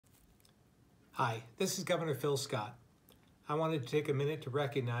Hi, this is Governor Phil Scott. I wanted to take a minute to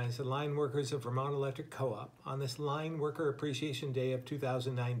recognize the line workers of Vermont Electric Co-op on this Lineworker Appreciation Day of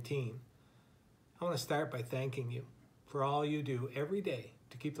 2019. I want to start by thanking you for all you do every day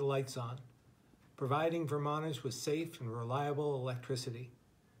to keep the lights on, providing Vermonters with safe and reliable electricity.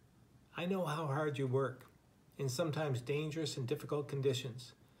 I know how hard you work in sometimes dangerous and difficult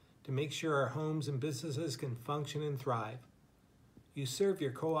conditions to make sure our homes and businesses can function and thrive. You serve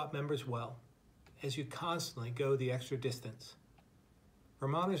your co-op members well, as you constantly go the extra distance.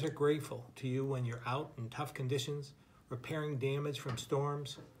 Vermonters are grateful to you when you're out in tough conditions, repairing damage from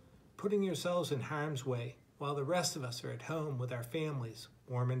storms, putting yourselves in harm's way, while the rest of us are at home with our families,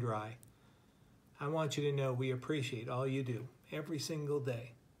 warm and dry. I want you to know we appreciate all you do every single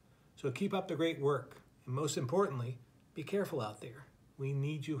day. So keep up the great work, and most importantly, be careful out there. We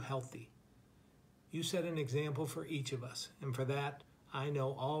need you healthy. You set an example for each of us, and for that, I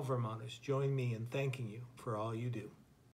know all Vermonters join me in thanking you for all you do.